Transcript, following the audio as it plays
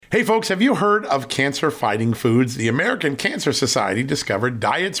Hey folks, have you heard of cancer-fighting foods? The American Cancer Society discovered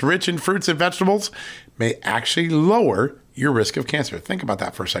diets rich in fruits and vegetables may actually lower your risk of cancer. Think about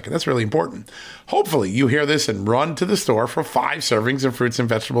that for a second. That's really important. Hopefully you hear this and run to the store for 5 servings of fruits and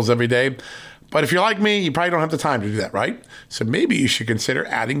vegetables every day. But if you're like me, you probably don't have the time to do that, right? So maybe you should consider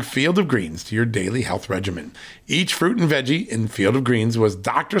adding Field of Greens to your daily health regimen. Each fruit and veggie in Field of Greens was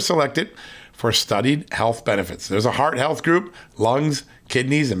doctor selected for studied health benefits. There's a heart health group, lungs,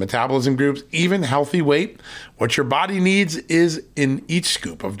 kidneys, and metabolism groups, even healthy weight. What your body needs is in each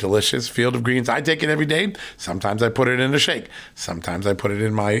scoop of delicious Field of Greens. I take it every day. Sometimes I put it in a shake. Sometimes I put it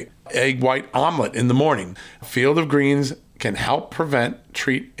in my egg white omelet in the morning. Field of Greens can help prevent,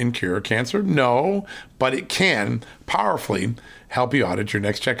 treat, and cure cancer? No, but it can powerfully help you out at your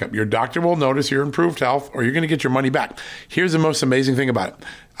next checkup. Your doctor will notice your improved health, or you're going to get your money back. Here's the most amazing thing about it.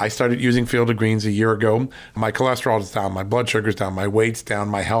 I started using Field of Greens a year ago. My cholesterol is down, my blood sugar's down, my weight's down,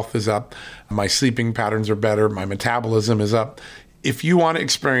 my health is up, my sleeping patterns are better, my metabolism is up. If you want to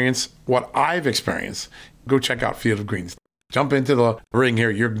experience what I've experienced, go check out Field of Greens. Jump into the ring here.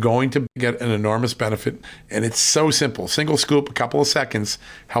 You're going to get an enormous benefit, and it's so simple. Single scoop, a couple of seconds,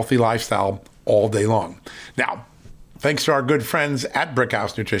 healthy lifestyle all day long. Now, thanks to our good friends at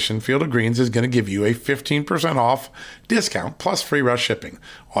Brickhouse Nutrition, Field of Greens is going to give you a 15% off discount plus free rush shipping.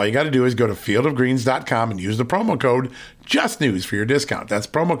 All you got to do is go to fieldofgreens.com and use the promo code JUSTNEWS for your discount. That's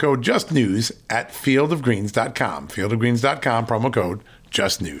promo code JUSTNEWS at fieldofgreens.com. Fieldofgreens.com, promo code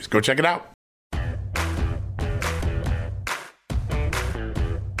JUSTNEWS. Go check it out.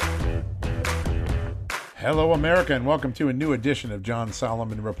 Hello, America, and welcome to a new edition of John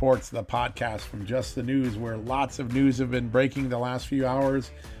Solomon Reports, the podcast from Just the News, where lots of news have been breaking the last few hours.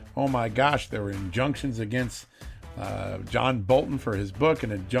 Oh my gosh, there were injunctions against John Bolton for his book,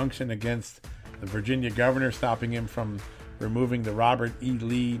 an injunction against the Virginia governor stopping him from removing the Robert E.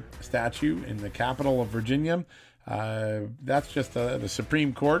 Lee statue in the capital of Virginia. That's just the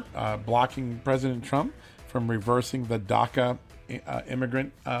Supreme Court blocking President Trump from reversing the DACA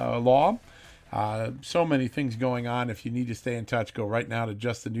immigrant law. So many things going on. If you need to stay in touch, go right now to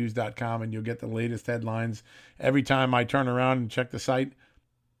justthenews.com and you'll get the latest headlines. Every time I turn around and check the site,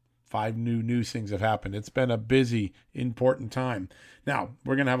 5 new news things have happened. It's been a busy, important time. Now,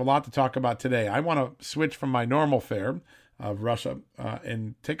 we're going to have a lot to talk about today. I want to switch from my normal fare of Russia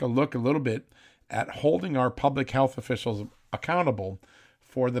and take a look a little bit at holding our public health officials accountable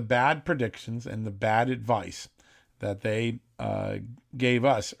for the bad predictions and the bad advice that they gave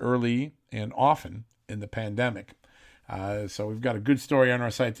us early and often in the pandemic. So we've got a good story on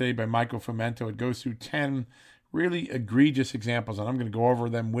our site today by Michael Fumento. It goes through 10 really egregious examples, and I'm going to go over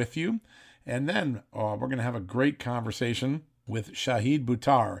them with you. And then we're going to have a great conversation with Shahid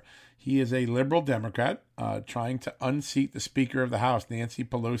Buttar. He is a liberal Democrat trying to unseat the Speaker of the House, Nancy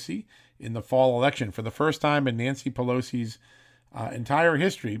Pelosi, in the fall election. For the first time in Nancy Pelosi's entire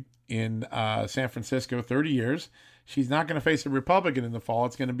history in San Francisco, 30 years, she's not going to face a Republican in the fall.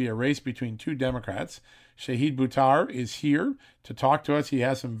 It's going to be a race between 2 Democrats. Shahid Buttar is here to talk to us. He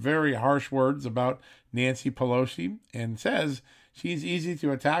has some very harsh words about Nancy Pelosi and says she's easy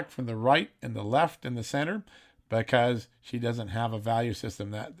to attack from the right and the left and the center because she doesn't have a value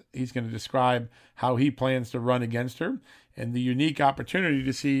system. That he's going to describe how he plans to run against her and the unique opportunity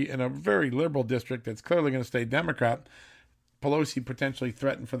to see in a very liberal district that's clearly going to stay Democrat, Pelosi potentially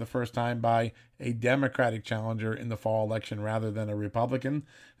threatened for the first time by a Democratic challenger in the fall election rather than a Republican.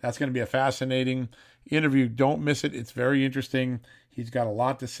 That's going to be a fascinating interview. Don't miss it. It's very interesting. He's got a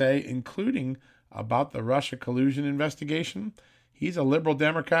lot to say, including about the Russia collusion investigation. He's a liberal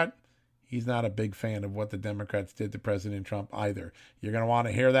Democrat. He's not a big fan of what the Democrats did to President Trump either. You're going to want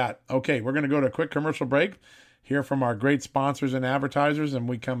to hear that. Okay, we're going to go to a quick commercial break, hear from our great sponsors and advertisers, and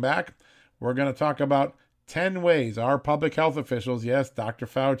when we come back, we're going to talk about 10 ways our public health officials, yes, Dr.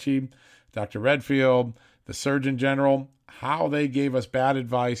 Fauci, Dr. Redfield, the Surgeon General, how they gave us bad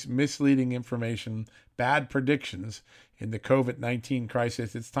advice, misleading information, bad predictions in the COVID-19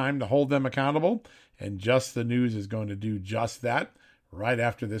 crisis. It's time to hold them accountable, and Just the News is going to do just that right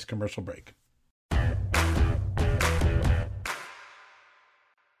after this commercial break.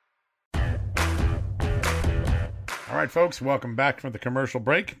 All right, folks, welcome back from the commercial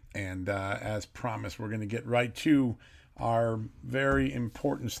break. And as promised, we're going to get right to our very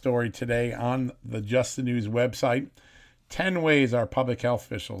important story today on the Just the News website. 10 ways our public health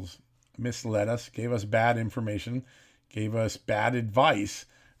officials misled us, gave us bad information, gave us bad advice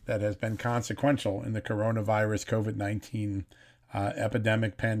that has been consequential in the coronavirus COVID-19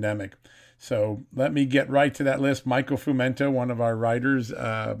 epidemic, pandemic. So let me get right to that list. Michael Fumento, one of our writers,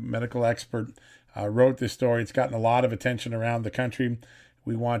 medical expert, wrote this story. It's gotten a lot of attention around the country.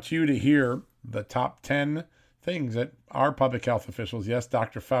 we want you to hear the top 10 things that our public health officials, yes,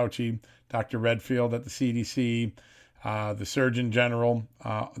 Dr. Fauci, Dr. Redfield at the CDC, the Surgeon General,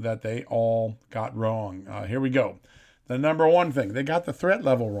 that they all got wrong. Here we go. The number one thing, they got the threat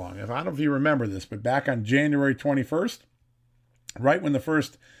level wrong. I don't know if you remember this, but back on January 21st, right when the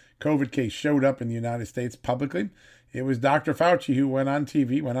first COVID case showed up in the United States publicly, it was Dr. Fauci who went on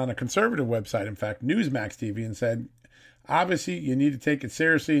TV, went on a conservative website, in fact, Newsmax TV, and said, obviously, you need to take it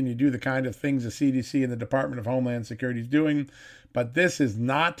seriously and you do the kind of things the CDC and the Department of Homeland Security is doing, but this is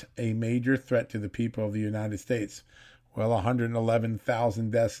not a major threat to the people of the United States. Well,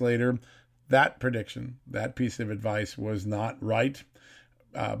 111,000 deaths later, that prediction, that piece of advice was not right.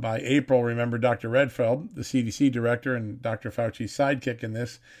 By April, remember Dr. Redfield, the CDC director and Dr. Fauci's sidekick in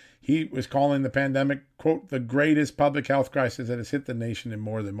this, he was calling the pandemic, quote, the greatest public health crisis that has hit the nation in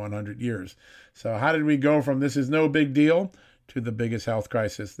more than 100 years. So how did we go from this is no big deal to the biggest health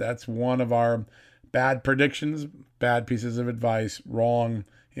crisis? That's one of our bad predictions, bad pieces of advice, wrong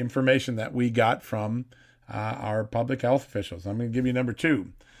information that we got from our public health officials. I'm going to give you number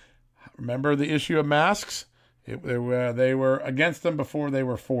two. Remember the issue of masks? They were against them before they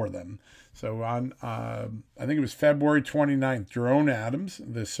were for them. So on, I think it was February 29th, Jerome Adams,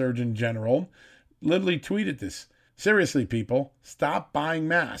 the Surgeon General, literally tweeted this. Seriously, people, stop buying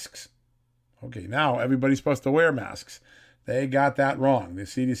masks. Okay, now everybody's supposed to wear masks. They got that wrong. The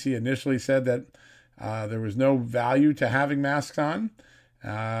CDC initially said that there was no value to having masks on.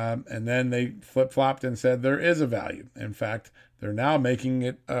 And then they flip-flopped and said there is a value. In fact, they're now making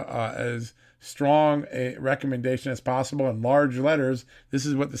it as strong a recommendation as possible in large letters. This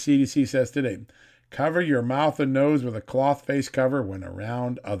is what the CDC says today. Cover your mouth and nose with a cloth face cover when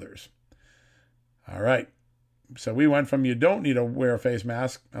around others. All right. So we went from you don't need to wear a face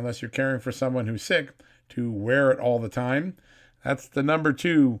mask unless you're caring for someone who's sick to wear it all the time. That's the number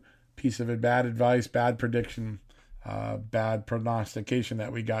two piece of bad advice, bad prediction, bad prognostication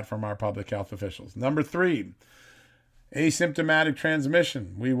that we got from our public health officials. Number three, asymptomatic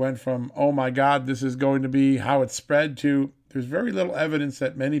transmission. We went from, oh my God, this is going to be how it's spread, to there's very little evidence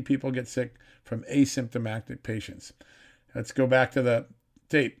that many people get sick from asymptomatic patients. Let's go back to the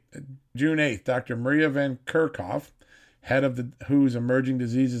tape. June 8th, Dr. Maria Van Kerkhoff, head of the WHO's Emerging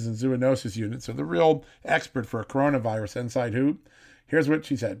Diseases and Zoonosis Unit, so the real expert for coronavirus inside WHO, here's what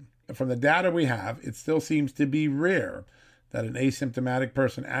she said. From the data we have, it still seems to be rare that an asymptomatic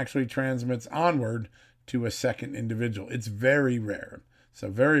person actually transmits onward to a second individual. It's very rare. So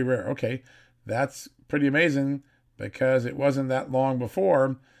very rare. Okay, that's pretty amazing, because it wasn't that long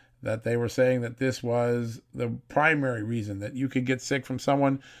before that they were saying that this was the primary reason that you could get sick from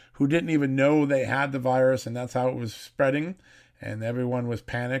someone who didn't even know they had the virus, and that's how it was spreading, and everyone was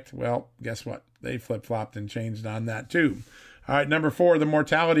panicked. Well, guess what? They flip-flopped and changed on that too. All right, number four, the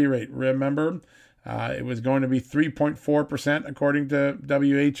mortality rate. Remember, it was going to be 3.4% according to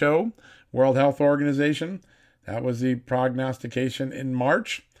WHO, World Health Organization. That was the prognostication in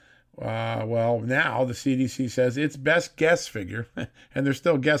March. Well, now the CDC says its best guess figure, and they're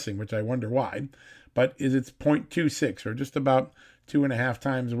still guessing, which I wonder why, but is it's 0.26, or just about 2.5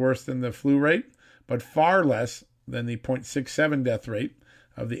 times worse than the flu rate, but far less than the 0.67 death rate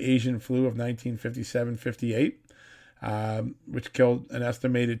of the Asian flu of 1957-58. Which killed an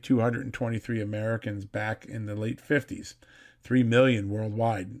estimated 223 Americans back in the late 50s, 3 million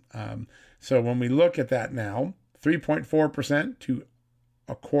worldwide. So when we look at that now, 3.4% to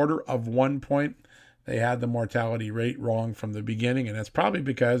 0.25 point, they had the mortality rate wrong from the beginning, and that's probably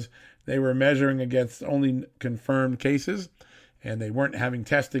because they were measuring against only confirmed cases, and they weren't having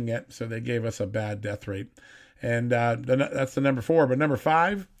testing yet, so they gave us a bad death rate. And that's the number four. But number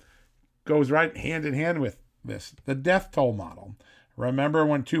five goes right hand in hand with this, the death toll model. Remember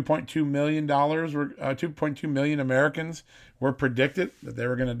when 2.2 million Americans were predicted that they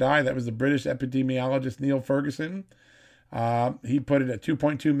were going to die? That was the British epidemiologist Neil Ferguson. He put it at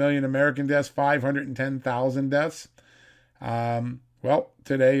 2.2 million American deaths, 510,000 deaths. Well,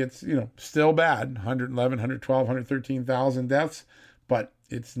 today it's still bad, 111, 112, 113,000 deaths, but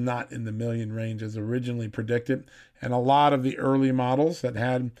it's not in the million range as originally predicted. And a lot of the early models that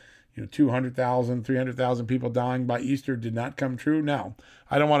had 200,000, 300,000 people dying by Easter did not come true. Now,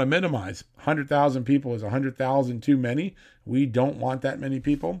 I don't want to minimize. 100,000 people is 100,000 too many. We don't want that many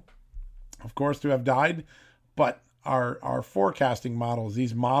people, of course, to have died. But our forecasting models,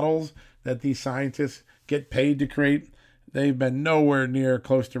 these models that these scientists get paid to create, they've been nowhere near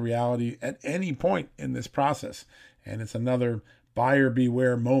close to reality at any point in this process. And it's another buyer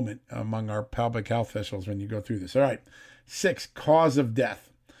beware moment among our public health officials when you go through this. All right, 6, cause of death.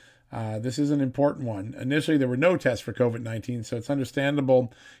 This is an important one. Initially, there were no tests for COVID-19, so it's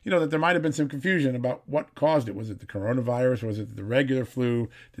understandable, that there might have been some confusion about what caused it. Was it the coronavirus? Was it the regular flu?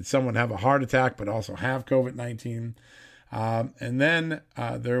 Did someone have a heart attack but also have COVID-19? And then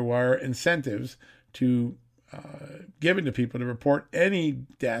there were incentives to given to people to report any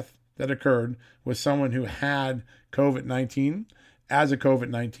death that occurred with someone who had COVID-19 as a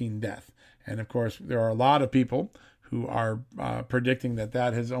COVID-19 death. And of course, there are a lot of people who are predicting that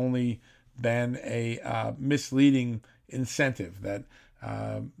has only been a misleading incentive, that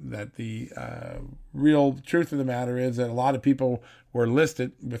the real truth of the matter is that a lot of people were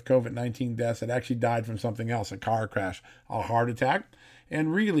listed with COVID-19 deaths that actually died from something else, a car crash, a heart attack.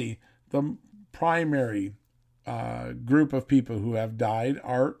 And really, the primary group of people who have died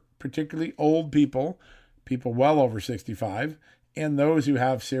are particularly old people well over 65, and those who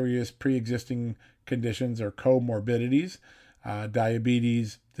have serious pre-existing conditions or comorbidities,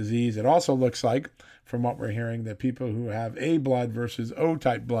 diabetes, disease. It also looks like, from what we're hearing, that people who have A blood versus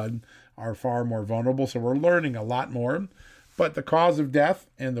O-type blood are far more vulnerable. So we're learning a lot more. But the cause of death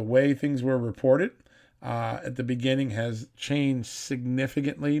and the way things were reported at the beginning has changed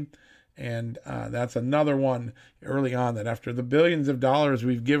significantly. And that's another one early on, that after the billions of dollars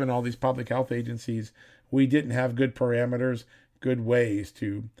we've given all these public health agencies, we didn't have good parameters, good ways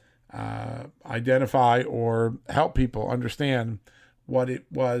to identify or help people understand what it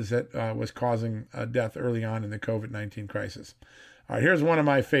was that was causing death early on in the COVID-19 crisis. All right, here's one of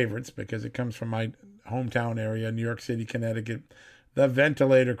my favorites because it comes from my hometown area, New York City, Connecticut, the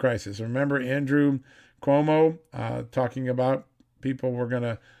ventilator crisis. Remember Andrew Cuomo talking about people were going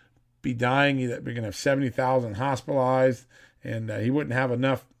to be dying, that we're going to have 70,000 hospitalized, and he wouldn't have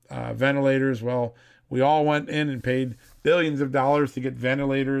enough ventilators. Well, we all went in and paid billions of dollars to get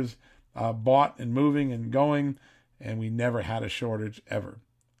ventilators bought and moving and going, and we never had a shortage ever.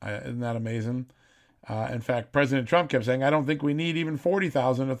 Isn't that amazing? In fact, President Trump kept saying, I don't think we need even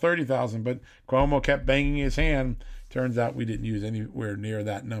 40,000 or 30,000, but Cuomo kept banging his hand. Turns out we didn't use anywhere near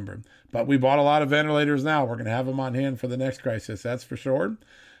that number. But we bought a lot of ventilators now. We're going to have them on hand for the next crisis, that's for sure.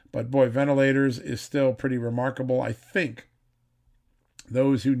 But boy, ventilators is still pretty remarkable. I think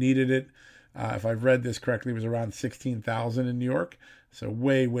those who needed it, if I've read this correctly, was around 16,000 in New York. So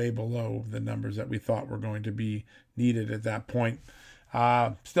way, way below the numbers that we thought were going to be needed at that point.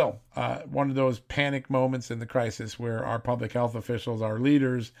 Still, one of those panic moments in the crisis where our public health officials, our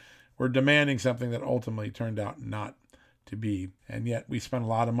leaders, were demanding something that ultimately turned out not to be. And yet we spent a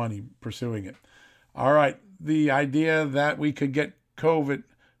lot of money pursuing it. All right, the idea that we could get COVID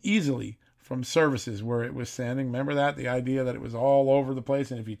easily from services where it was standing. Remember that? The idea that it was all over the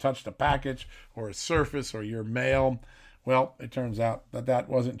place, and if you touched a package or a surface or your mail, well, it turns out that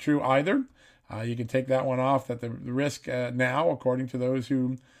wasn't true either. You can take that one off, that the risk now, according to those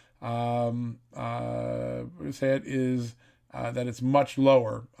who say it, is that it's much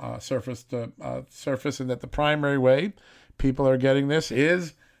lower surface to surface, and that the primary way people are getting this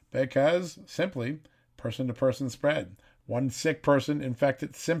is because simply person-to-person spread. One sick person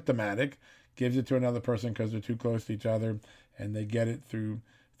infected, symptomatic, gives it to another person because they're too close to each other, and they get it through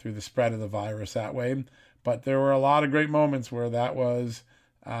the spread of the virus that way. But there were a lot of great moments where that was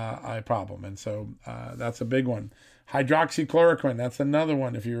a problem, and so that's a big one. Hydroxychloroquine, that's another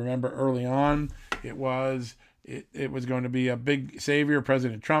one. If you remember early on, it was going to be a big savior.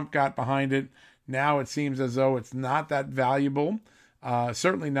 President Trump got behind it. Now it seems as though it's not that valuable,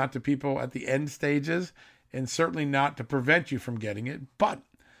 certainly not to people at the end stages, and certainly not to prevent you from getting it. But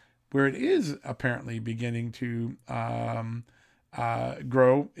where it is apparently beginning to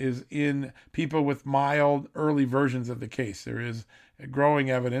grow is in people with mild early versions of the case. There is growing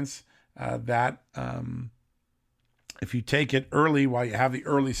evidence that if you take it early while you have the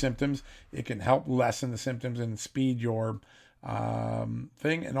early symptoms, it can help lessen the symptoms and speed your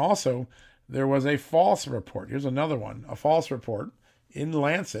thing. And also, there was a false report. Here's another one, a false report in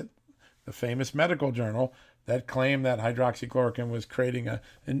Lancet, the famous medical journal, that claimed that hydroxychloroquine was creating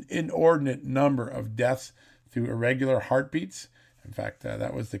an inordinate number of deaths through irregular heartbeats. In fact,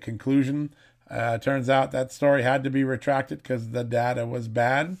 that was the conclusion. Turns out that story had to be retracted because the data was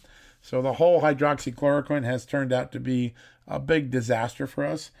bad. So the whole hydroxychloroquine has turned out to be a big disaster for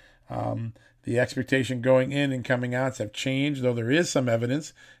us. The expectation going in and coming outs have changed, though there is some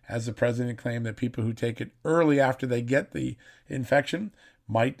evidence, as the president claimed, that people who take it early after they get the infection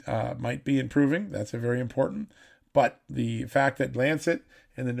might be improving. That's a very important. But the fact that Lancet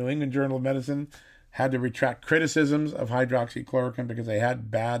and the New England Journal of Medicine had to retract criticisms of hydroxychloroquine because they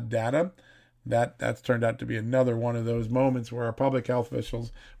had bad data, that's turned out to be another one of those moments where our public health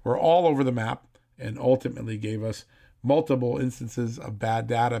officials were all over the map and ultimately gave us multiple instances of bad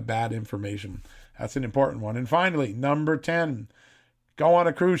data, bad information. That's an important one. And finally, number 10, go on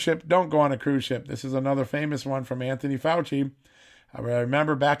a cruise ship, don't go on a cruise ship. This is another famous one from Anthony Fauci. I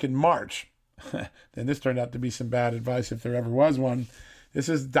remember back in March, then this turned out to be some bad advice if there ever was one. This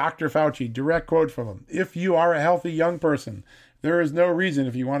is Dr. Fauci, direct quote from him. If you are a healthy young person, there is no reason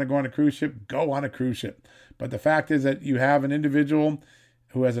if you want to go on a cruise ship, go on a cruise ship. But the fact is that you have an individual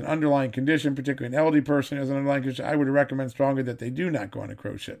who has an underlying condition, particularly an elderly person who has an underlying condition, I would recommend strongly that they do not go on a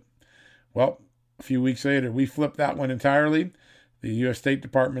cruise ship. Well, a few weeks later, we flipped that one entirely. The U.S. State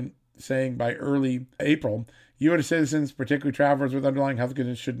Department saying by early April, U.S. citizens, particularly travelers with underlying health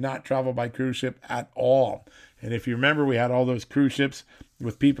conditions, should not travel by cruise ship at all. And if you remember, we had all those cruise ships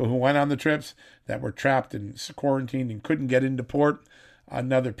with people who went on the trips that were trapped and quarantined and couldn't get into port.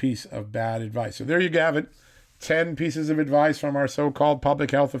 Another piece of bad advice. So there you have it. 10 pieces of advice from our so-called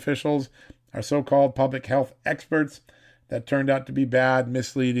public health officials, our so-called public health experts that turned out to be bad,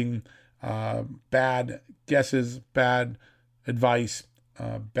 misleading, bad guesses, bad advice,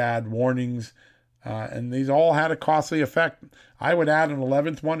 bad warnings. And these all had a costly effect. I would add an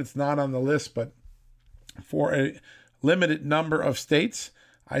 11th one. It's not on the list, but for a limited number of states,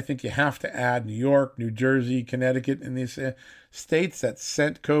 I think you have to add New York, New Jersey, Connecticut, and these states that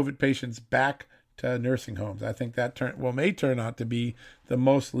sent COVID patients back to nursing homes. I think that may turn out to be the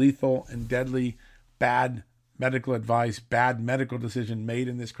most lethal and deadly bad medical advice, bad medical decision made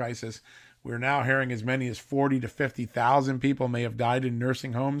in this crisis. We're now hearing as many as 40 to 50,000 people may have died in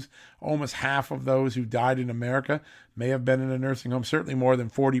nursing homes. Almost half of those who died in America may have been in a nursing home, certainly more than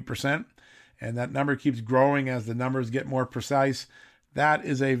 40%. And that number keeps growing as the numbers get more precise. That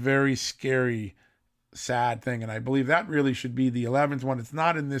is a very scary, sad thing. And I believe that really should be the 11th one. It's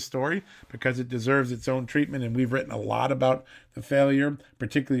not in this story because it deserves its own treatment. And we've written a lot about the failure,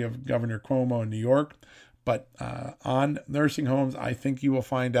 particularly of Governor Cuomo in New York. But on nursing homes, I think you will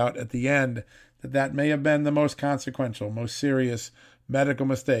find out at the end that may have been the most consequential, most serious medical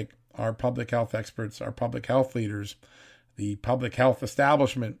mistake our public health experts, our public health leaders, the public health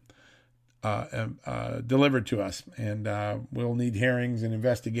establishment delivered to us. And we'll need hearings and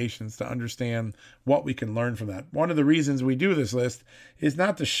investigations to understand what we can learn from that. One of the reasons we do this list is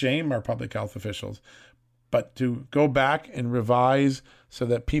not to shame our public health officials, but to go back and revise so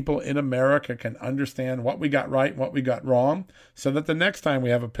that people in America can understand what we got right, what we got wrong, so that the next time we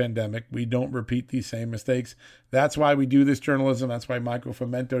have a pandemic, we don't repeat these same mistakes. That's why we do this journalism. That's why Michael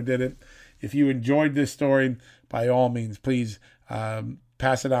Fomento did it. If you enjoyed this story, by all means, please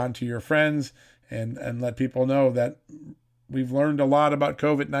pass it on to your friends and let people know that we've learned a lot about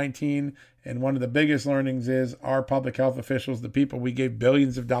COVID-19. And one of the biggest learnings is our public health officials, the people we gave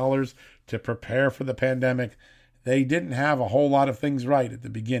billions of dollars to prepare for the pandemic, they didn't have a whole lot of things right at the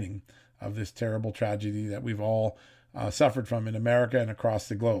beginning of this terrible tragedy that we've all suffered from in America and across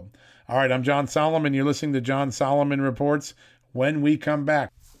the globe. All right, I'm John Solomon. You're listening to John Solomon Reports. When we come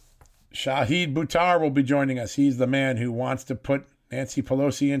back, Shahid Buttar will be joining us. He's the man who wants to put Nancy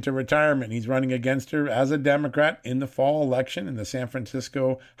Pelosi into retirement. He's running against her as a Democrat in the fall election in the San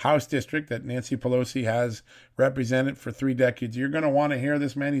Francisco House District that Nancy Pelosi has represented for 3 decades. You're going to want to hear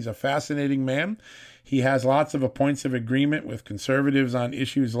this man. He's a fascinating man. He has lots of points of agreement with conservatives on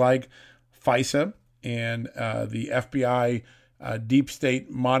issues like FISA and the FBI deep state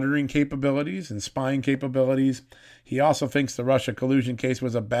monitoring capabilities and spying capabilities. He also thinks the Russia collusion case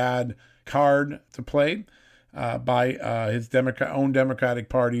was a bad card to play by his own Democratic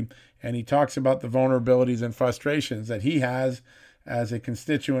Party. And he talks about the vulnerabilities and frustrations that he has as a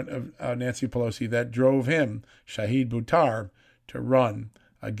constituent of Nancy Pelosi that drove him, Shahid Buttar, to run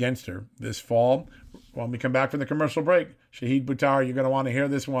against her this fall. When we come back from the commercial break, Shahid Buttar, you're going to want to hear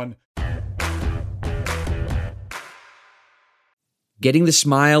this one. Getting the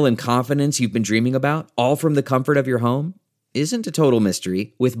smile and confidence you've been dreaming about, all from the comfort of your home, isn't a total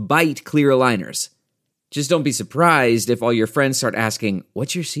mystery with Byte clear aligners. Just don't be surprised if all your friends start asking,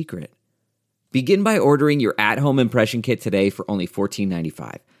 "What's your secret?" Begin by ordering your at-home impression kit today for only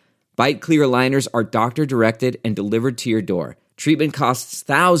 $14.95. Byte clear aligners are doctor-directed and delivered to your door. Treatment costs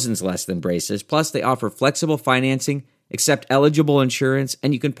thousands less than braces, plus they offer flexible financing, accept eligible insurance,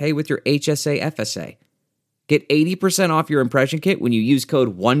 and you can pay with your HSA FSA. Get 80% off your impression kit when you use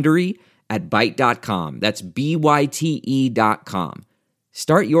code WONDERY at Byte.com. That's BYTE.com.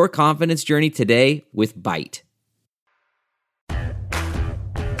 Start your confidence journey today with Byte.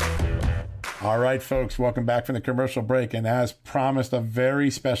 All right, folks, welcome back from the commercial break. And as promised, a very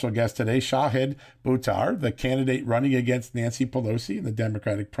special guest today, Shahid Buttar, the candidate running against Nancy Pelosi in the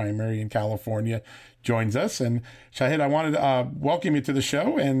Democratic primary in California, joins us. And Shahid, I wanted to welcome you to the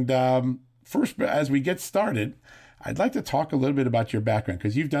show. And first, as we get started, I'd like to talk a little bit about your background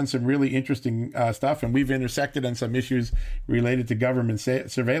because you've done some really interesting stuff, and we've intersected on some issues related to government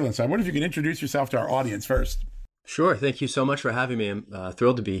surveillance. So I wonder if you can introduce yourself to our audience first. Sure. Thank you so much for having me. I'm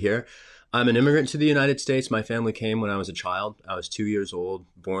thrilled to be here. I'm an immigrant to the United States. My family came when I was a child. I was 2 years old,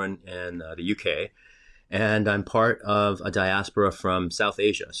 born in the UK. And I'm part of a diaspora from South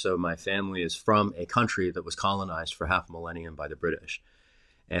Asia. So my family is from a country that was colonized for half a millennium by the British.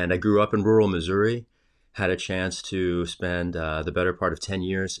 And I grew up in rural Missouri, had a chance to spend the better part of 10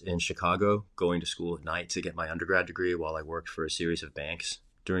 years in Chicago, going to school at night to get my undergrad degree while I worked for a series of banks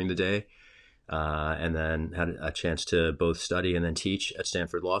during the day. And then had a chance to both study and then teach at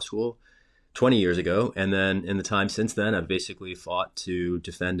Stanford Law School 20 years ago. And then in the time since then, I've basically fought to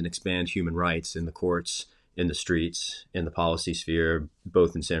defend and expand human rights in the courts, in the streets, in the policy sphere,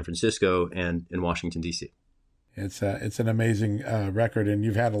 both in San Francisco and in Washington, D.C. It's an amazing record, and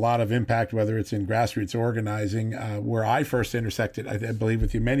you've had a lot of impact, whether it's in grassroots organizing, where I first intersected, I believe,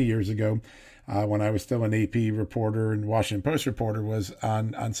 with you many years ago, when I was still an AP reporter and Washington Post reporter, was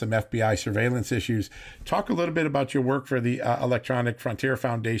on some FBI surveillance issues. Talk a little bit about your work for the Electronic Frontier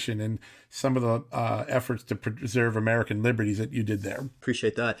Foundation and some of the efforts to preserve American liberties that you did there.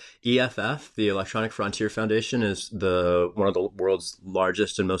 Appreciate that. EFF, the Electronic Frontier Foundation, is one of the world's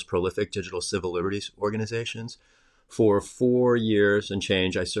largest and most prolific digital civil liberties organizations. For 4 years and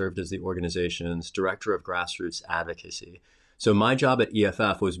change, I served as the organization's director of grassroots advocacy. So my job at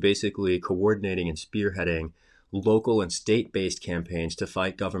EFF was basically coordinating and spearheading local and state-based campaigns to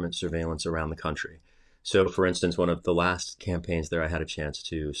fight government surveillance around the country. So, for instance, one of the last campaigns there I had a chance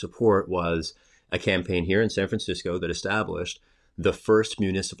to support was a campaign here in San Francisco that established the first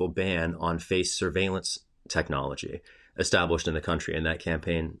municipal ban on face surveillance technology established in the country. And that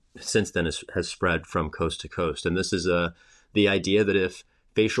campaign since then has spread from coast to coast. And this is the idea that if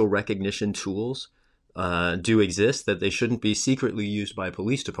facial recognition tools do exist, that they shouldn't be secretly used by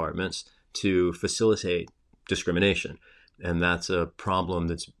police departments to facilitate discrimination. And that's a problem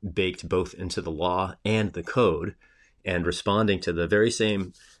that's baked both into the law and the code, and responding to the very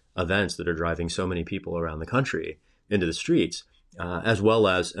same events that are driving so many people around the country into the streets, as well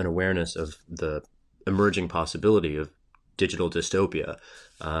as an awareness of the emerging possibility of digital dystopia.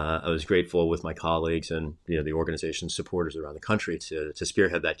 I was grateful with my colleagues and the organization's supporters around the country to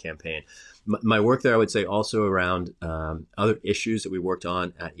spearhead that campaign. My work there, I would say, also around other issues that we worked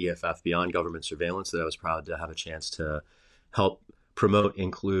on at EFF beyond government surveillance that I was proud to have a chance to help promote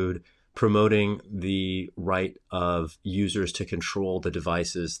include promoting the right of users to control the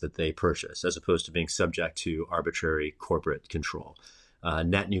devices that they purchase, as opposed to being subject to arbitrary corporate control.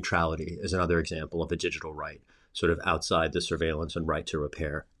 Net neutrality is another example of a digital right, sort of outside the surveillance and right to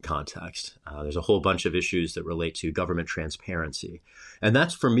repair context. There's a whole bunch of issues that relate to government transparency. And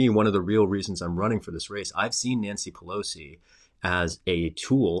that's, for me, one of the real reasons I'm running for this race. I've seen Nancy Pelosi as a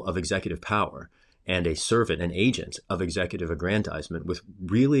tool of executive power and a servant, an agent of executive aggrandizement with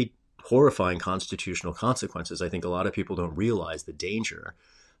really horrifying constitutional consequences. I think a lot of people don't realize the danger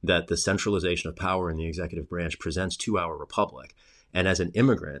that the centralization of power in the executive branch presents to our republic. And as an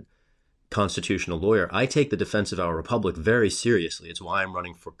immigrant, constitutional lawyer, I take the defense of our republic very seriously. It's why I'm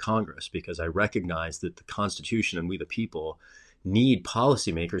running for Congress, because I recognize that the Constitution and we the people need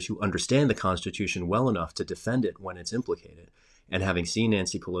policymakers who understand the Constitution well enough to defend it when it's implicated. And having seen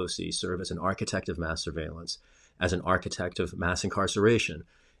Nancy Pelosi serve as an architect of mass surveillance, as an architect of mass incarceration,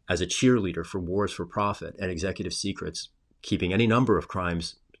 as a cheerleader for wars for profit and executive secrets, keeping any number of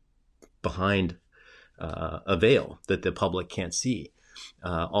crimes behind a veil that the public can't see.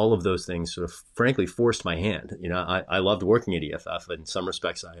 All of those things sort of, frankly, forced my hand. I loved working at EFF. In some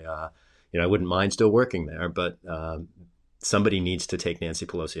respects, I wouldn't mind still working there, but somebody needs to take Nancy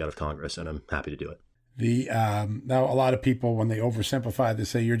Pelosi out of Congress, and I'm happy to do it. Now, a lot of people, when they oversimplify, they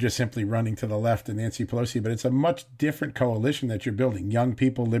say you're just simply running to the left of Nancy Pelosi, but it's a much different coalition that you're building. Young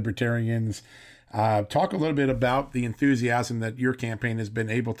people, libertarians. Talk a little bit about the enthusiasm that your campaign has been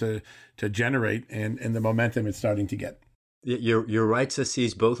able to generate and the momentum it's starting to get. You're right to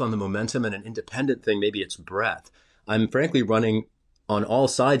seize both on the momentum and an independent thing, maybe it's breadth. I'm frankly running on all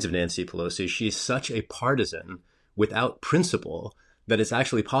sides of Nancy Pelosi. She's such a partisan without principle that it's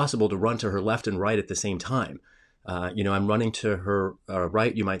actually possible to run to her left and right at the same time. I'm running to her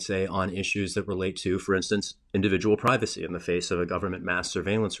right, you might say, on issues that relate to, for instance, individual privacy in the face of a government mass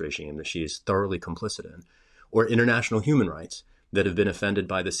surveillance regime that she is thoroughly complicit in, or international human rights that have been offended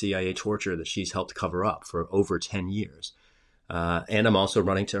by the CIA torture that she's helped cover up for over 10 years. And I'm also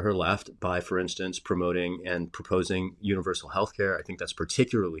running to her left by, for instance, promoting and proposing universal health care. I think that's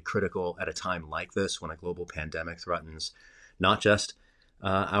particularly critical at a time like this when a global pandemic threatens not just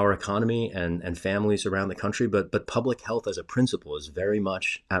our economy and families around the country. But public health as a principle is very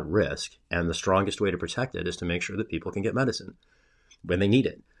much at risk. And the strongest way to protect it is to make sure that people can get medicine when they need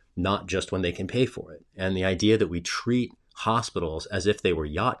it, not just when they can pay for it. And the idea that we treat hospitals as if they were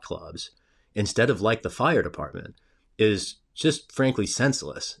yacht clubs instead of like the fire department is just frankly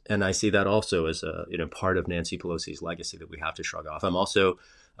senseless. And I see that also as a part of Nancy Pelosi's legacy that we have to shrug off. I'm also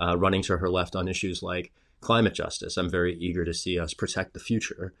running to her left on issues like climate justice. I'm very eager to see us protect the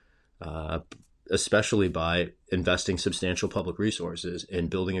future, especially by investing substantial public resources in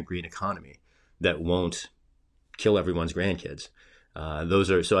building a green economy that won't kill everyone's grandkids.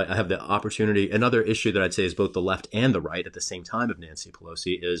 So I have the opportunity. Another issue that I'd say is both the left and the right at the same time of Nancy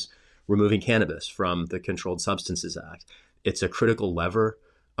Pelosi is removing cannabis from the Controlled Substances Act. It's a critical lever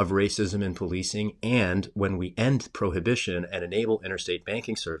of racism in policing. And when we end prohibition and enable interstate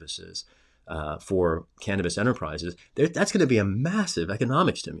banking services for cannabis enterprises, that's going to be a massive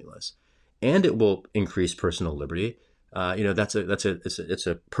economic stimulus, and it will increase personal liberty. It's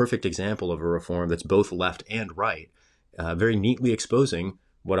a perfect example of a reform that's both left and right, very neatly exposing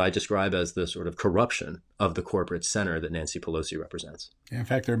what I describe as the sort of corruption of the corporate center that Nancy Pelosi represents. In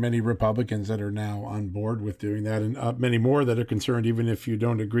fact, there are many Republicans that are now on board with doing that, and many more that are concerned, even if you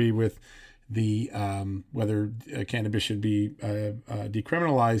don't agree with the whether cannabis should be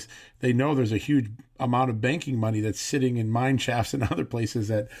decriminalized. They know there's a huge amount of banking money that's sitting in mine shafts and other places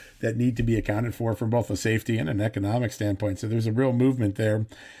that need to be accounted for from both a safety and an economic standpoint. So there's a real movement there.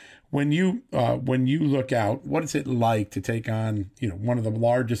 When you look out, what is it like to take on one of the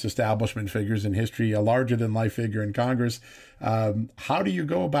largest establishment figures in history, a larger than life figure in Congress? How do you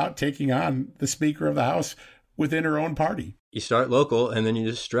go about taking on the Speaker of the House within her own party? You start local and then you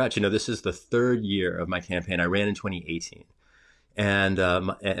just stretch. This is the third year of my campaign. I ran in 2018. And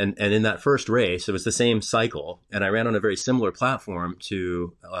in that first race, it was the same cycle. And I ran on a very similar platform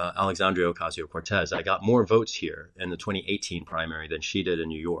to Alexandria Ocasio-Cortez. I got more votes here in the 2018 primary than she did in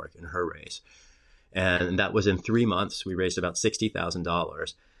New York in her race. And that was in 3 months. We raised about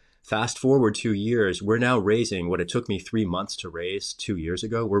 $60,000. Fast forward 2 years, we're now raising what it took me 3 months to raise 2 years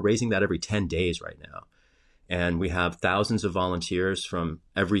ago. We're raising that every 10 days right now. And we have thousands of volunteers from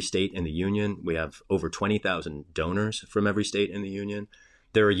every state in the union. We have over 20,000 donors from every state in the union.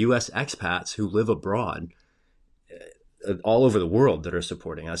 There are U.S. expats who live abroad all over the world that are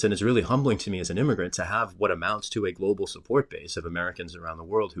supporting us. And it's really humbling to me as an immigrant to have what amounts to a global support base of Americans around the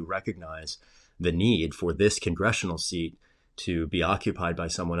world who recognize the need for this congressional seat to be occupied by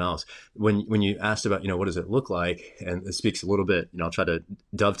someone else. When you asked about, what does it look like? And it speaks a little bit, I'll try to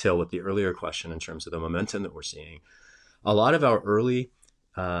dovetail with the earlier question in terms of the momentum that we're seeing. A lot of our early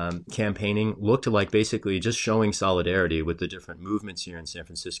campaigning looked like basically just showing solidarity with the different movements here in San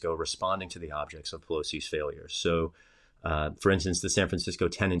Francisco, responding to the objects of Pelosi's failures. So, for instance, the San Francisco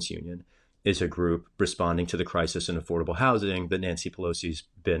Tenants Union is a group responding to the crisis in affordable housing that Nancy Pelosi's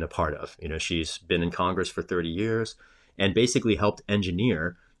been a part of. She's been in Congress for 30 years. And basically helped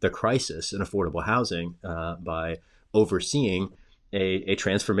engineer the crisis in affordable housing by overseeing a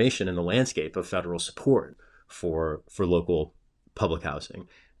transformation in the landscape of federal support for local public housing.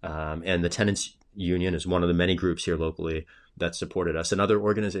 And the Tenants Union is one of the many groups here locally that supported us. Another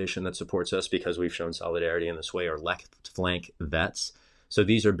organization that supports us because we've shown solidarity in this way are Left Flank Vets. So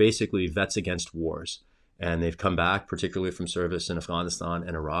these are basically vets against wars. And they've come back, particularly from service in Afghanistan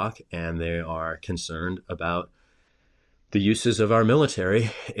and Iraq, and they are concerned about the uses of our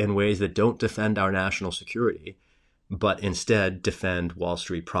military in ways that don't defend our national security, but instead defend Wall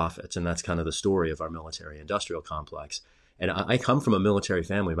Street profits. And that's kind of the story of our military industrial complex. And I come from a military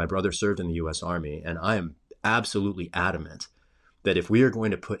family. My brother served in the U.S. Army, and I am absolutely adamant that if we are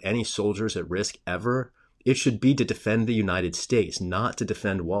going to put any soldiers at risk ever, it should be to defend the United States, not to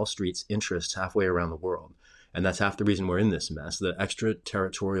defend Wall Street's interests halfway around the world. And that's half the reason we're in this mess. The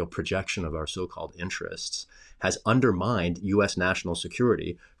extraterritorial projection of our so-called interests has undermined U.S. national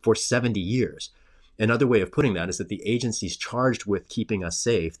security for 70 years. Another way of putting that is that the agencies charged with keeping us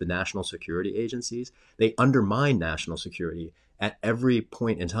safe, the national security agencies, they undermine national security at every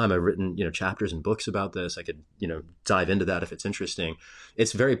point in time. I've written, chapters and books about this. I could, dive into that if it's interesting.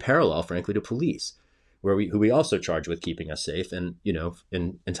 It's very parallel, frankly, to police, who we also charge with keeping us safe. And,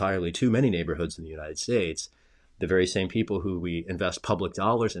 in entirely too many neighborhoods in the United States, the very same people who we invest public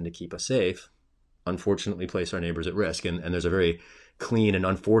dollars in to keep us safe unfortunately place our neighbors at risk. And there's a very clean and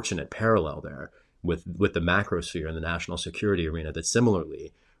unfortunate parallel there with the macrosphere and the national security arena that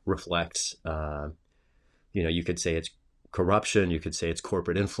similarly reflects, you could say it's corruption, you could say it's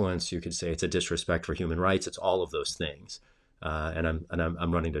corporate influence, you could say it's a disrespect for human rights. It's all of those things. And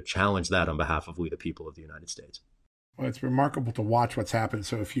I'm running to challenge that on behalf of we, the people of the United States. Well, it's remarkable to watch what's happened.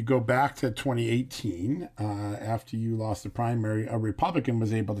 So if you go back to 2018, after you lost the primary, a Republican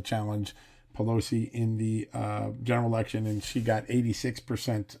was able to challenge Pelosi in the general election, and she got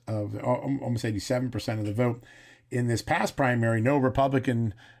 86% of, almost 87% of the vote. In this past primary, no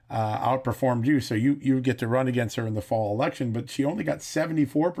Republican outperformed you, so you get to run against her in the fall election, but she only got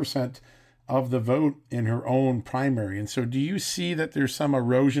 74% of the vote in her own primary. And so do you see that there's some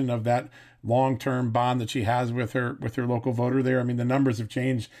erosion of that long-term bond that she has with her local voter there? I mean, the numbers have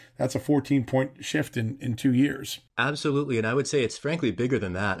changed. That's a 14-point shift in 2 years. Absolutely. And I would say it's frankly bigger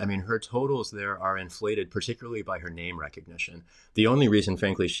than that. I mean, her totals there are inflated, particularly by her name recognition. The only reason,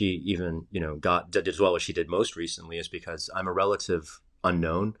 frankly, she even, did as well as she did most recently is because I'm a relative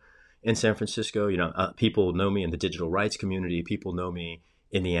unknown in San Francisco. People know me in the digital rights community. People know me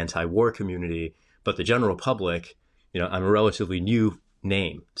in the anti-war community. But the general public, I'm a relatively new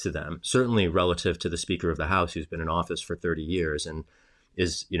name to them, certainly relative to the Speaker of the House, who's been in office for 30 years and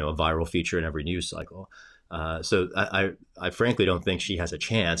is, a viral feature in every news cycle. So I frankly don't think she has a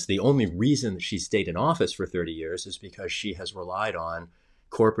chance. The only reason that she stayed in office for 30 years is because she has relied on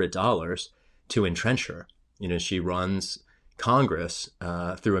corporate dollars to entrench her. She runs Congress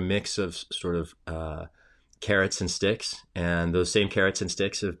through a mix of sort of carrots and sticks. And those same carrots and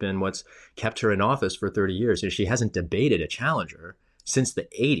sticks have been what's kept her in office for 30 years. She hasn't debated a challenger since the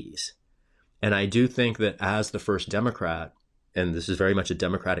 80s. And I do think that as the first Democrat, and this is very much a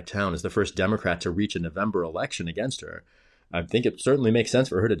Democratic town, as the first Democrat to reach a November election against her, I think it certainly makes sense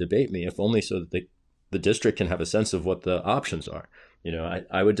for her to debate me, if only so that the district can have a sense of what the options are.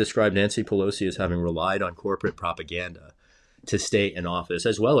 I would describe Nancy Pelosi as having relied on corporate propaganda to stay in office,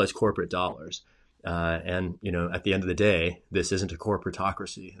 as well as corporate dollars. And at the end of the day, this isn't a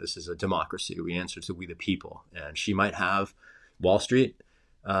corporatocracy. This is a democracy. We answer to we the people. And she might have Wall Street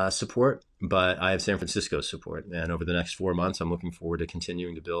support, but I have San Francisco's support. And over the next 4 months, I'm looking forward to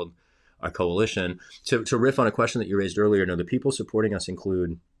continuing to build our coalition. To riff on a question that you raised earlier, the people supporting us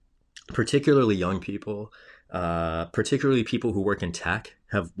include particularly young people, particularly people who work in tech,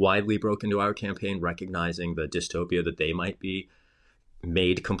 have widely broken into our campaign, recognizing the dystopia that they might be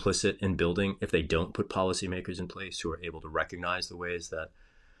made complicit in building if they don't put policymakers in place who are able to recognize the ways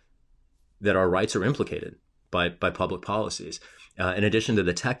that our rights are implicated by public policies. In addition to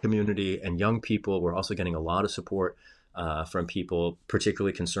the tech community and young people, we're also getting a lot of support from people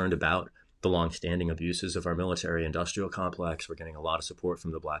particularly concerned about the longstanding abuses of our military-industrial complex. We're getting a lot of support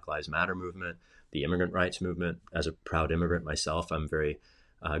from the Black Lives Matter movement, the immigrant rights movement. As a proud immigrant myself, I'm very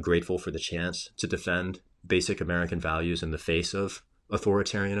grateful for the chance to defend basic American values in the face of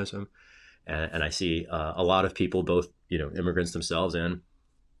authoritarianism. And I see a lot of people, both immigrants themselves and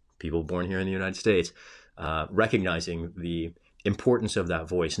people born here in the United States, recognizing the importance of that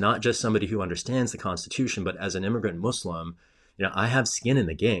voice, not just somebody who understands the Constitution, but as an immigrant Muslim, I have skin in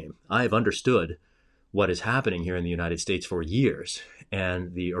the game. I have understood what is happening here in the United States for years,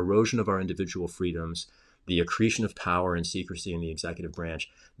 and the erosion of our individual freedoms, the accretion of power and secrecy in the executive branch,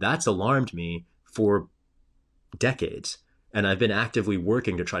 that's alarmed me for decades. And I've been actively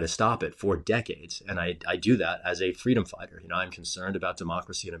working to try to stop it for decades. And I do that as a freedom fighter. I'm concerned about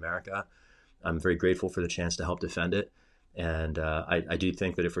democracy in America. I'm very grateful for the chance to help defend it. And I do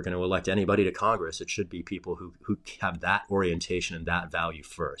think that if we're going to elect anybody to Congress, it should be people who have that orientation and that value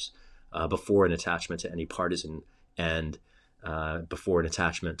first, before an attachment to any partisan end, before an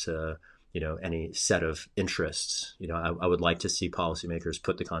attachment to any set of interests. I would like to see policymakers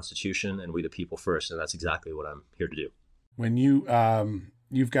put the Constitution and we the people first, and that's exactly what I'm here to do. When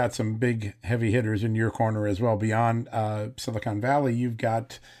you've got some big heavy hitters in your corner as well, beyond Silicon Valley, you've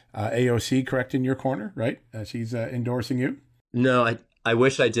got AOC, correct, in your corner, right? She's endorsing you. No, I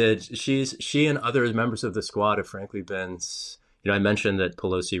wish I did. She and other members of the squad have frankly been, I mentioned that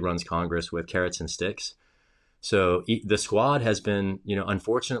Pelosi runs Congress with carrots and sticks. So the squad has been,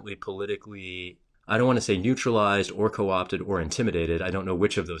 unfortunately politically, I don't want to say neutralized or co-opted or intimidated. I don't know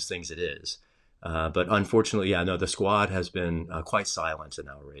which of those things it is. But unfortunately, the squad has been quite silent in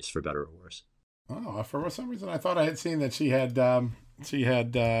our race, for better or worse. Oh, for some reason, I thought I had seen that she had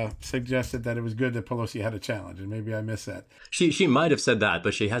suggested that it was good that Pelosi had a challenge, and maybe I missed that. She might have said that,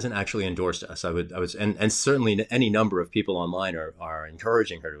 but she hasn't actually endorsed us. And certainly any number of people online are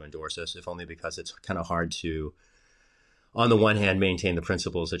encouraging her to endorse us, if only because it's kind of hard to, on the one hand, maintain the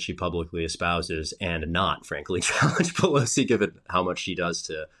principles that she publicly espouses and not, frankly, challenge Pelosi, given how much she does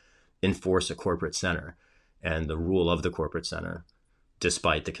to enforce a corporate center and the rule of the corporate center,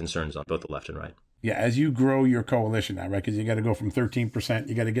 despite the concerns on both the left and right. Yeah, as you grow your coalition now, right? Because you got to go from 13%,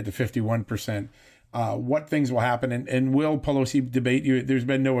 you got to get to 51%. what things will happen, and will Pelosi debate you? There's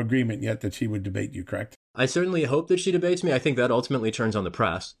been no agreement yet that she would debate you, correct? I certainly hope that she debates me. I think that ultimately turns on the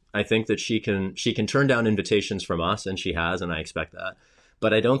press. I think that she can turn down invitations from us, and she has, and I expect that.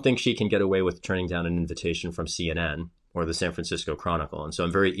 But I don't think she can get away with turning down an invitation from CNN or the San Francisco Chronicle. And so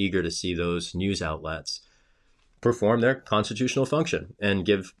I'm very eager to see those news outlets perform their constitutional function and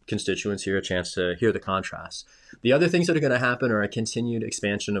give constituents here a chance to hear the contrasts. The other things that are going to happen are a continued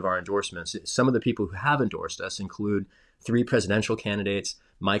expansion of our endorsements. Some of the people who have endorsed us include 3 presidential candidates,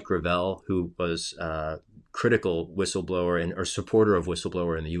 Mike Gravel, who was a critical whistleblower or supporter of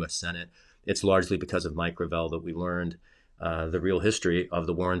whistleblower in the U.S. Senate. It's largely because of Mike Gravel that we learned the real history of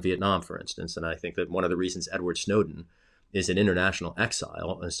the war in Vietnam, for instance. And I think that one of the reasons Edward Snowden is in international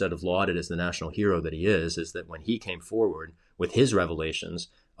exile instead of lauded as the national hero that he is that when he came forward with his revelations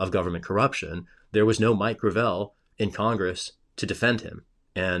of government corruption, there was no Mike Gravel in Congress to defend him.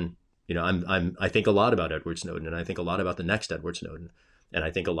 And I think a lot about Edward Snowden, and I think a lot about the next Edward Snowden, and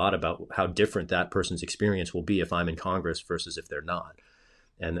I think a lot about how different that person's experience will be if I'm in Congress versus if they're not.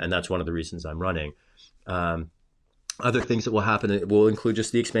 And that's one of the reasons I'm running. Other things that will happen will include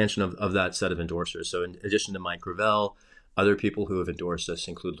just the expansion of that set of endorsers. So in addition to Mike Gravel, other people who have endorsed us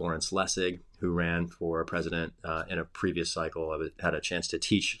include Lawrence Lessig, who ran for president in a previous cycle. I had a chance to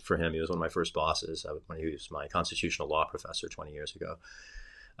teach for him. He was one of my first bosses when he was my constitutional law professor 20 years ago.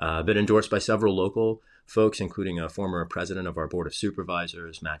 Been endorsed by several local folks, including a former president of our Board of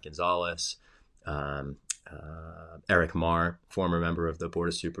Supervisors, Matt Gonzalez, Eric Marr, former member of the Board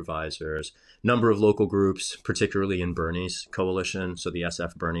of Supervisors, number of local groups, particularly in Bernie's coalition. So the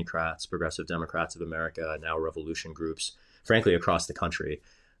SF Bernie-crats, Progressive Democrats of America, Now Revolution groups, frankly, across the country,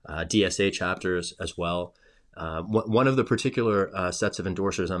 DSA chapters as well. One of the particular sets of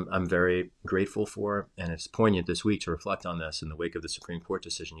endorsers I'm very grateful for, and it's poignant this week to reflect on this in the wake of the Supreme Court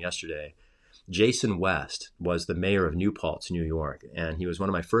decision yesterday. Jason West was the mayor of New Paltz, New York, and he was one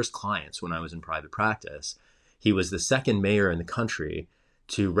of my first clients when I was in private practice. He was the second mayor in the country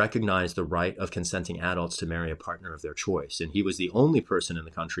to recognize the right of consenting adults to marry a partner of their choice. And he was the only person in the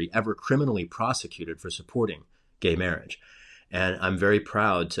country ever criminally prosecuted for supporting gay marriage. And I'm very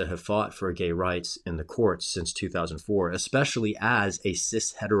proud to have fought for gay rights in the courts since 2004, especially as a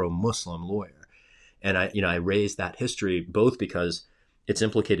cis hetero Muslim lawyer. And I raised that history both because it's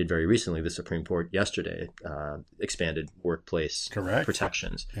implicated very recently. The Supreme Court yesterday expanded workplace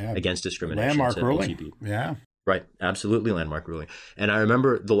protections against discrimination. Landmark ruling. Yeah. Right. Absolutely landmark ruling. And I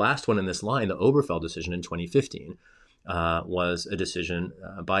remember the last one in this line, the Oberfeld decision in 2015, was a decision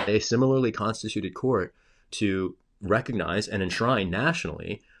by a similarly constituted court to recognize and enshrine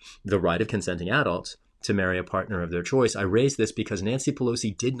nationally the right of consenting adults to marry a partner of their choice. I raised this because Nancy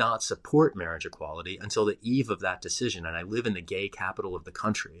Pelosi did not support marriage equality until the eve of that decision. And I live in the gay capital of the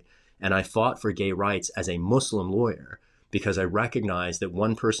country. And I fought for gay rights as a Muslim lawyer because I recognize that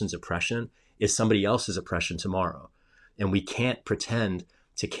one person's oppression is somebody else's oppression tomorrow. And we can't pretend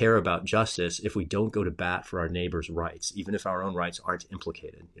to care about justice if we don't go to bat for our neighbors' rights, even if our own rights aren't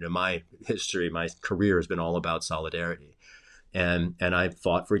implicated. My history, my career has been all about solidarity. And I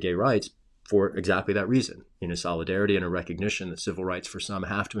fought for gay rights for exactly that reason, solidarity and a recognition that civil rights for some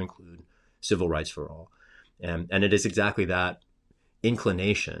have to include civil rights for all. And it is exactly that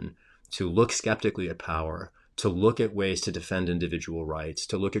inclination to look skeptically at power, to look at ways to defend individual rights,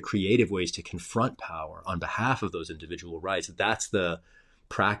 to look at creative ways to confront power on behalf of those individual rights. That's the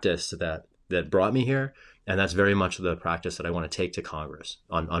practice that brought me here. And that's very much the practice that I want to take to Congress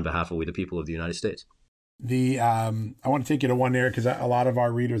on behalf of we the people of the United States. I want to take you to one area because a lot of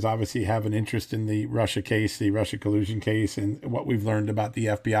our readers obviously have an interest in the Russia case, the Russia collusion case, and what we've learned about the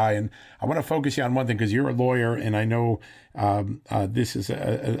FBI. And I want to focus you on one thing because you're a lawyer, and I know this is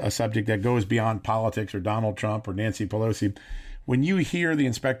a subject that goes beyond politics or Donald Trump or Nancy Pelosi. When you hear the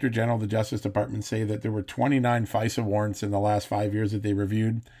Inspector General of the Justice Department say that there were 29 FISA warrants in the last 5 years that they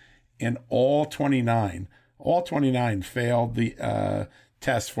reviewed, and all 29 failed the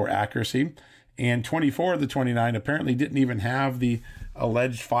test for accuracy, and 24 of the 29 apparently didn't even have the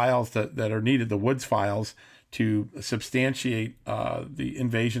alleged files that are needed, the Woods files, to substantiate the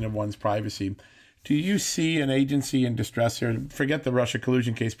invasion of one's privacy. Do you see an agency in distress here? Forget the Russia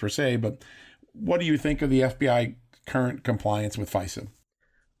collusion case per se, but what do you think of the FBI current compliance with FISA?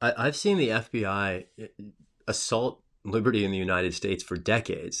 I've seen the FBI assault liberty in the United States for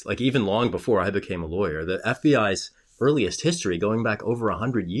decades, like even long before I became a lawyer. The FBI's earliest history, going back over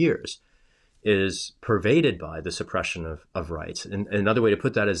 100 years, is pervaded by the suppression of rights. And another way to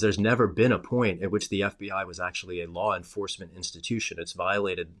put that is there's never been a point at which the FBI was actually a law enforcement institution. It's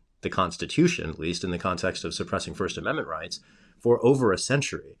violated the Constitution, at least in the context of suppressing First Amendment rights, for over a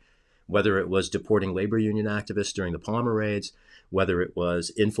century. whether it was deporting labor union activists during the Palmer raids, whether it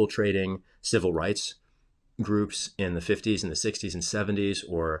was infiltrating civil rights groups in the 50s and the 60s and 70s,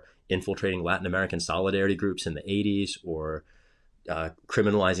 or infiltrating Latin American solidarity groups in the 80s, or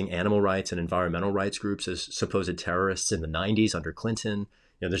criminalizing animal rights and environmental rights groups as supposed terrorists in the 90s under Clinton.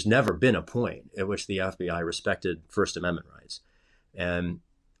 There's never been a point at which the FBI respected First Amendment rights. And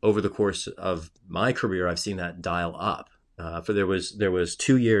over the course of my career, I've seen that dial up. There was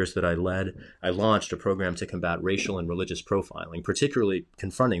 2 years that I launched a program to combat racial and religious profiling, particularly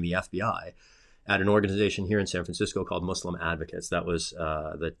confronting the FBI, at an organization here in San Francisco called Muslim Advocates. That was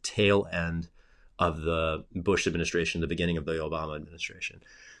the tail end of the Bush administration, the beginning of the Obama administration.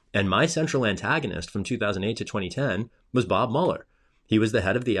 And my central antagonist from 2008 to 2010 was Bob Mueller. He was the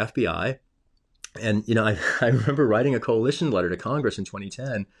head of the FBI. And, I remember writing a coalition letter to Congress in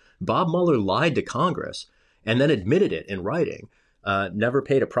 2010. Bob Mueller lied to Congress and then admitted it in writing, never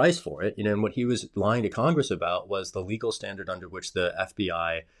paid a price for it. And what he was lying to Congress about was the legal standard under which the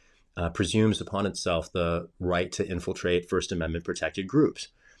FBI presumes upon itself the right to infiltrate First Amendment protected groups.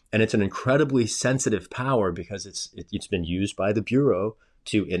 And it's an incredibly sensitive power because it's been used by the Bureau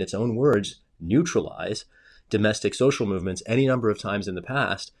to, in its own words, neutralize domestic social movements any number of times in the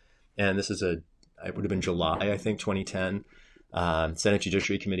past. And this is it would have been July, I think, 2010, Senate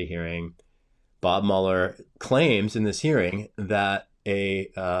Judiciary Committee hearing. Bob Mueller claims in this hearing that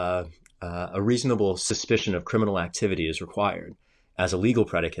a reasonable suspicion of criminal activity is required as a legal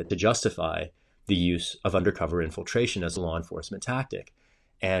predicate to justify the use of undercover infiltration as a law enforcement tactic.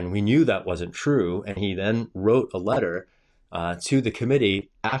 And we knew that wasn't true. And he then wrote a letter to the committee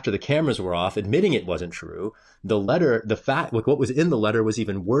after the cameras were off, admitting it wasn't true. What was in the letter was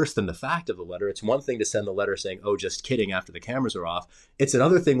even worse than the fact of the letter. It's one thing to send the letter saying, "Oh, just kidding," after the cameras are off. It's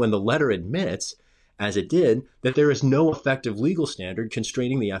another thing when the letter admits, as it did, that there is no effective legal standard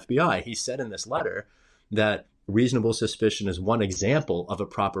constraining the FBI. He said in this letter that reasonable suspicion is one example of a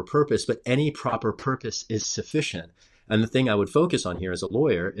proper purpose, but any proper purpose is sufficient. And the thing I would focus on here as a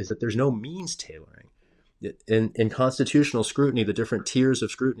lawyer is that there's no means tailoring. In constitutional scrutiny, the different tiers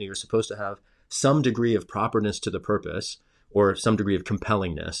of scrutiny are supposed to have some degree of properness to the purpose or some degree of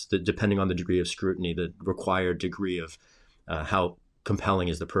compellingness, depending on the degree of scrutiny, the required degree of how compelling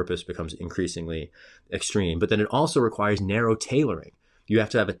is the purpose becomes increasingly extreme. But then it also requires narrow tailoring. You have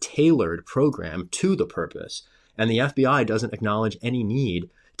to have a tailored program to the purpose. And the FBI doesn't acknowledge any need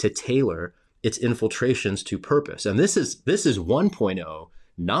to tailor its infiltrations to purpose. And this is 1.0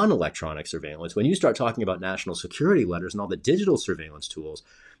 non-electronic surveillance. When you start talking about national security letters and all the digital surveillance tools,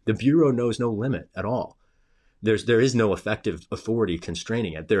 the Bureau knows no limit at all. There is no effective authority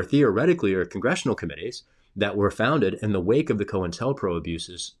constraining it. There theoretically are congressional committees that were founded in the wake of the COINTELPRO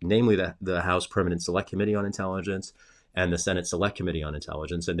abuses, namely the House Permanent Select Committee on Intelligence and the Senate Select Committee on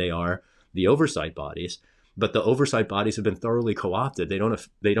Intelligence, and they are the oversight bodies. But the oversight bodies have been thoroughly co-opted.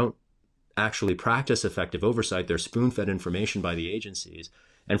 They don't actually practice effective oversight. They're spoon-fed information by the agencies.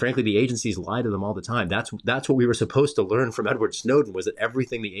 And frankly, the agencies lie to them all the time. That's what we were supposed to learn from Edward Snowden, was that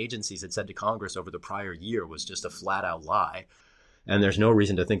everything the agencies had said to Congress over the prior year was just a flat-out lie. And there's no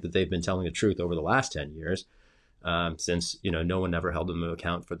reason to think that they've been telling the truth over the last 10 years, since no one ever held them to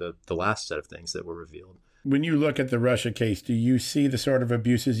account for the last set of things that were revealed. When you look at the Russia case, do you see the sort of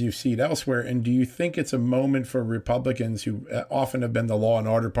abuses you've seen elsewhere? And do you think it's a moment for Republicans, who often have been the law and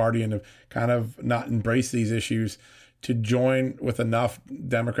order party and have kind of not embraced these issues, to join with enough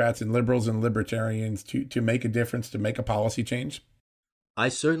Democrats and liberals and libertarians to make a difference, to make a policy change? I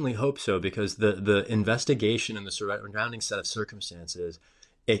certainly hope so, because the investigation and the surrounding set of circumstances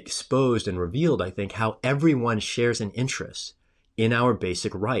exposed and revealed, I think, how everyone shares an interest in our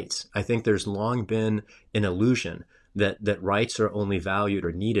basic rights. I think there's long been an illusion that rights are only valued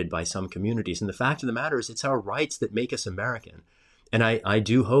or needed by some communities. And the fact of the matter is, it's our rights that make us American. And I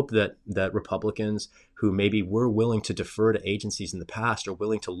do hope that Republicans who maybe were willing to defer to agencies in the past are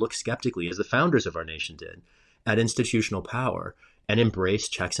willing to look skeptically, as the founders of our nation did, at institutional power and embrace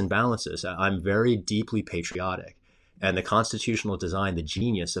checks and balances. I'm very deeply patriotic. And the constitutional design, the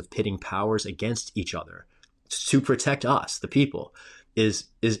genius of pitting powers against each other to protect us, the people, is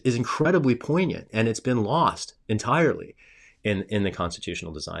incredibly poignant, and it's been lost entirely in the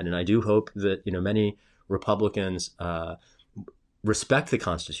constitutional design. And I do hope that many Republicans respect the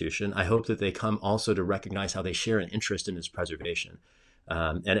Constitution. I hope that they come also to recognize how they share an interest in its preservation.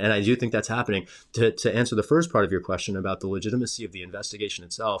 And I do think that's happening. To answer the first part of your question about the legitimacy of the investigation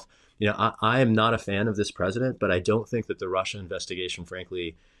itself, I am not a fan of this president, but I don't think that the Russia investigation,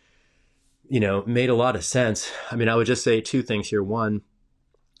 frankly, made a lot of sense. I mean, I would just say two things here. One,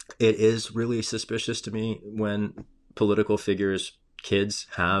 it is really suspicious to me when political figures, kids,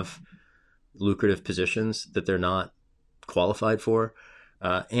 have lucrative positions that they're not qualified for.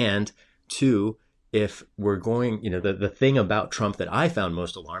 And two, if we're going, the thing about Trump that I found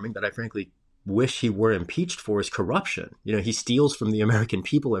most alarming, that I frankly wish he were impeached for, is corruption. He steals from the American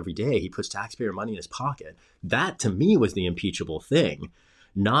people every day. He puts taxpayer money in his pocket. That, to me, was the impeachable thing,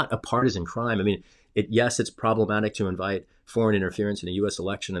 not a partisan crime. I mean, yes, it's problematic to invite foreign interference in a U.S.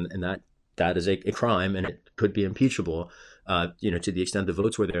 election, and that is a crime, and it could be impeachable, to the extent the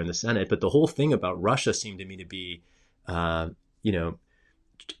votes were there in the Senate. But the whole thing about Russia seemed to me to be,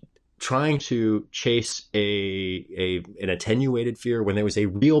 trying to chase an attenuated fear when there was a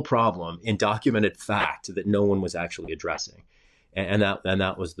real problem in documented fact that no one was actually addressing, and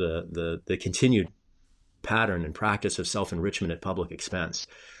that was the continued pattern and practice of self-enrichment at public expense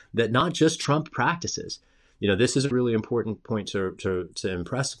that not just Trump practices. This is a really important point to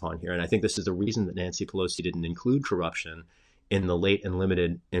impress upon here, and I think this is the reason that Nancy Pelosi didn't include corruption in the late and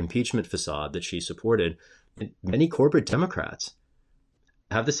limited impeachment facade that she supported. Many corporate Democrats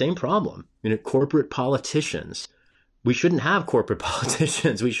have the same problem. Corporate politicians. We shouldn't have corporate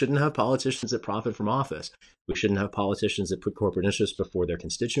politicians. We shouldn't have politicians that profit from office. We shouldn't have politicians that put corporate interests before their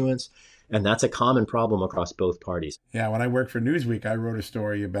constituents. And that's a common problem across both parties. Yeah, when I worked for Newsweek, I wrote a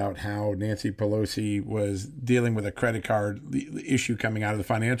story about how Nancy Pelosi was dealing with a credit card issue coming out of the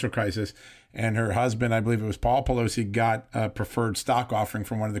financial crisis. And her husband, I believe it was Paul Pelosi, got a preferred stock offering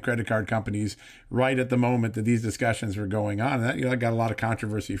from one of the credit card companies right at the moment that these discussions were going on. And that got a lot of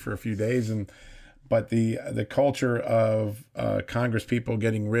controversy for a few days. But the culture of Congress people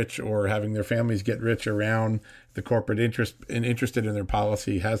getting rich or having their families get rich around the corporate interest and interested in their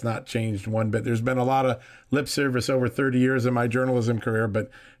policy has not changed one bit. There's been a lot of lip service over 30 years of my journalism career, but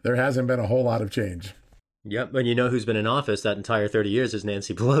there hasn't been a whole lot of change. Yep, and who's been in office that entire 30 years is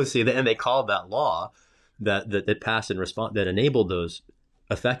Nancy Pelosi, and they called that law that passed in response that enabled those,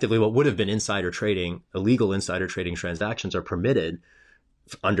 effectively what would have been insider trading, illegal insider trading transactions are permitted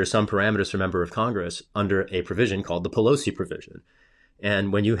under some parameters for a member of Congress under a provision called the Pelosi provision.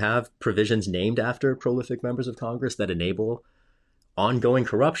 And when you have provisions named after prolific members of Congress that enable ongoing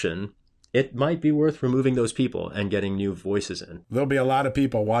corruption, it might be worth removing those people and getting new voices in. There'll be a lot of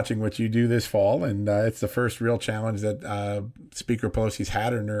people watching what you do this fall, and it's the first real challenge that Speaker Pelosi's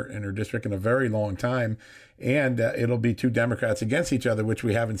had in her district in a very long time. And it'll be two Democrats against each other, which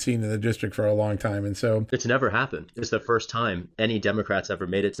we haven't seen in the district for a long time. And so it's never happened. It's the first time any Democrats ever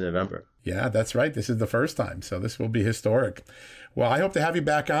made it to November. Yeah, that's right. This is the first time. So this will be historic. Well, I hope to have you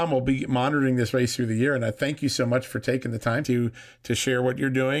back on. We'll be monitoring this race through the year. And I thank you so much for taking the time to share what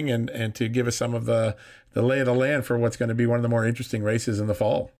you're doing and to give us some of the lay of the land for what's going to be one of the more interesting races in the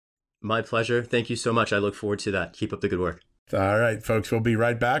fall. My pleasure. Thank you so much. I look forward to that. Keep up the good work. All right, folks, we'll be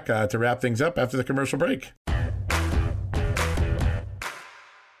right back to wrap things up after the commercial break.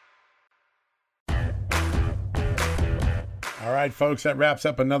 All right, folks, that wraps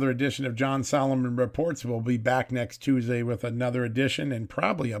up another edition of John Solomon Reports. We'll be back next Tuesday with another edition and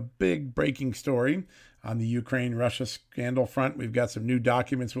probably a big breaking story on the Ukraine-Russia scandal front. We've got some new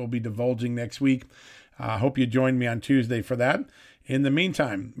documents we'll be divulging next week. I hope you join me on Tuesday for that. In the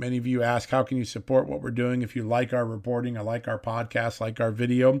meantime, many of you ask, how can you support what we're doing if you like our reporting or like our podcast, like our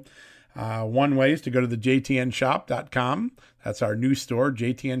video? One way is to go to the jtnshop.com. That's our new store,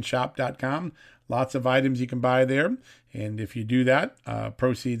 jtnshop.com. Lots of items you can buy there. And if you do that,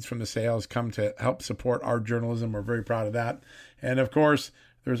 proceeds from the sales come to help support our journalism. We're very proud of that. And of course,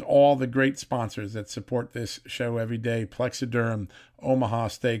 there's all the great sponsors that support this show every day. Plexiderm, Omaha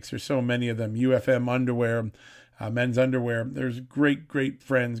Steaks. There's so many of them. UFM Underwear, men's underwear. There's great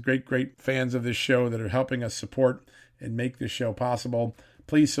friends, great fans of this show that are helping us support and make this show possible.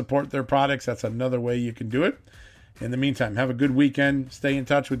 Please support their products. That's another way you can do it. In the meantime, have a good weekend. Stay in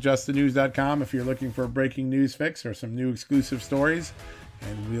touch with justthenews.com if you're looking for a breaking news fix or some new exclusive stories.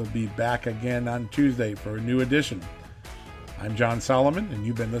 And we'll be back again on Tuesday for a new edition. I'm John Solomon, and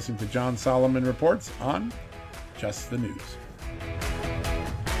you've been listening to John Solomon Reports on Just the News.